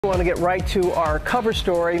want to get right to our cover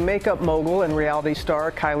story. Makeup mogul and reality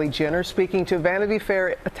star Kylie Jenner speaking to Vanity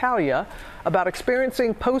Fair Italia about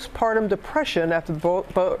experiencing postpartum depression after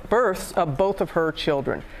the births of both of her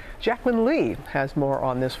children. Jacqueline Lee has more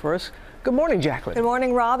on this for us. Good morning, Jacqueline. Good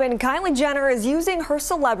morning, Robin. Kylie Jenner is using her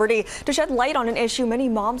celebrity to shed light on an issue many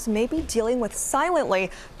moms may be dealing with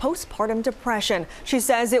silently: postpartum depression. She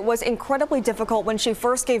says it was incredibly difficult when she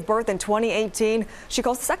first gave birth in 2018. She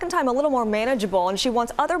calls the second time a little more manageable, and she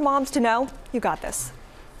wants other moms to know you got this.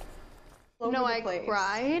 No, I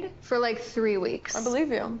cried for like 3 weeks. I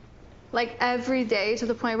believe you. Like every day, to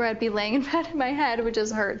the point where I'd be laying in bed and my head would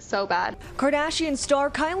just hurt so bad. Kardashian star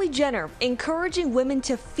Kylie Jenner encouraging women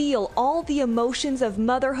to feel all the emotions of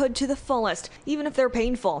motherhood to the fullest, even if they're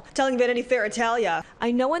painful. Telling Vanity Fair Italia,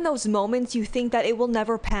 "I know in those moments you think that it will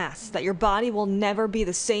never pass, that your body will never be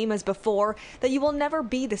the same as before, that you will never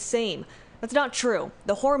be the same. That's not true.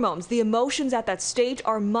 The hormones, the emotions at that stage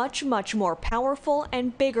are much, much more powerful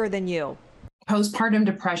and bigger than you." Postpartum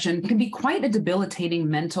depression can be quite a debilitating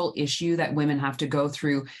mental issue that women have to go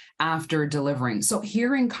through after delivering. So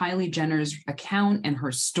hearing Kylie Jenner's account and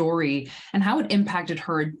her story and how it impacted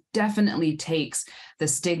her definitely takes the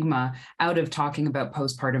stigma out of talking about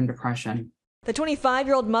postpartum depression. The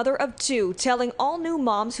 25-year-old mother of two telling all new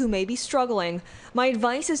moms who may be struggling, "My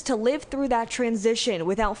advice is to live through that transition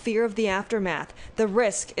without fear of the aftermath. The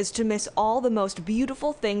risk is to miss all the most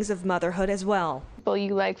beautiful things of motherhood as well."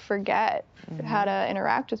 You like forget how to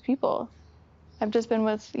interact with people. I've just been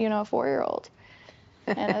with, a 4-year-old,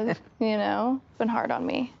 and it's, been hard on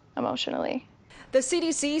me emotionally. The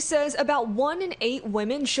CDC says about 1 in 8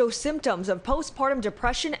 women show symptoms of postpartum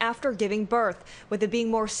depression after giving birth, with it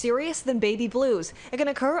being more serious than baby blues. It can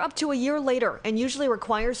occur up to a year later and usually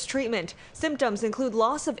requires treatment. Symptoms include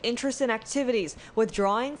loss of interest in activities,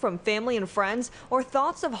 withdrawing from family and friends, or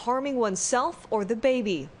thoughts of harming oneself or the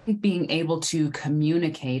baby. Being able to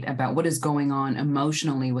communicate about what is going on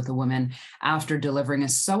emotionally with a woman after delivering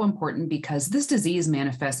is so important because this disease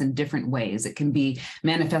manifests in different ways. It can be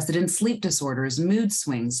manifested in sleep disorders, mood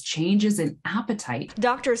swings, changes in appetite.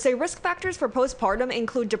 Doctors say risk factors for postpartum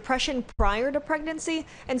include depression prior to pregnancy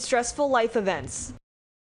and stressful life events.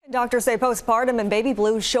 Doctors say postpartum and baby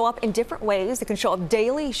blues show up in different ways. It can show up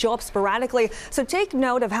daily, show up sporadically. So take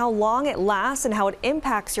note of how long it lasts and how it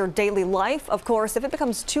impacts your daily life. Of course, if it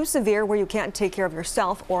becomes too severe where you can't take care of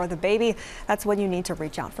yourself or the baby, that's when you need to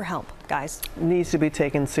reach out for help, guys. Needs to be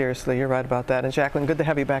taken seriously. You're right about that. And Jacqueline, good to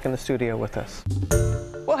have you back in the studio with us.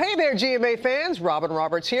 Well, hey there, GMA fans. Robin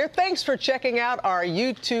Roberts here. Thanks for checking out our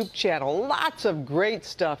YouTube channel. Lots of great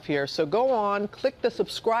stuff here. So go on, click the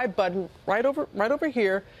subscribe button right over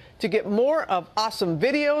here to get more of awesome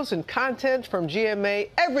videos and content from GMA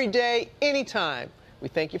every day, anytime. We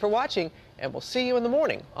thank you for watching, and we'll see you in the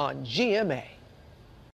morning on GMA.